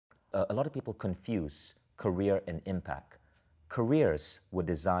a lot of people confuse career and impact. Careers were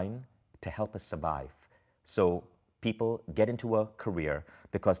designed to help us survive. So people get into a career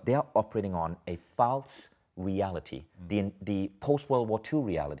because they are operating on a false reality, the post-World War II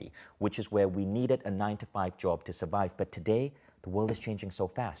reality, which is where we needed a 9-to-5 job to survive. But today, the world is changing so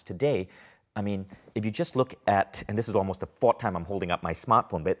fast. Today, I mean, if you just look at, and this is almost the fourth time I'm holding up my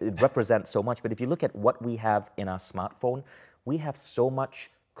smartphone, but it represents so much. But if you look at what we have in our smartphone, we have so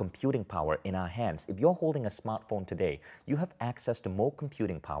much computing power in our hands. If you're holding a smartphone today, you have access to more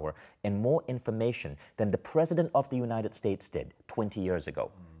computing power and more information than the President of the United States did 20 years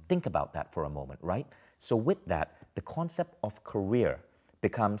ago. Think about that for a moment, right? So with that, the concept of career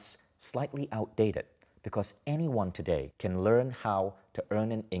becomes slightly outdated because anyone today can learn how to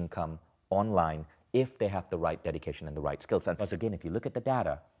earn an income online if they have the right dedication and the right skills. And because again, if you look at the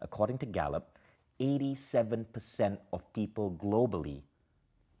data, according to Gallup, 87% of people globally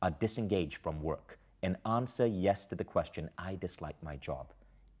are disengaged from work and answer yes to the question, I dislike my job.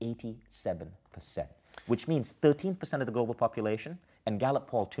 87%, which means 13% of the global population, and Gallup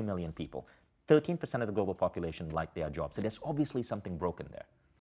polled 2 million people, 13% of the global population like their job. So there's obviously something broken there.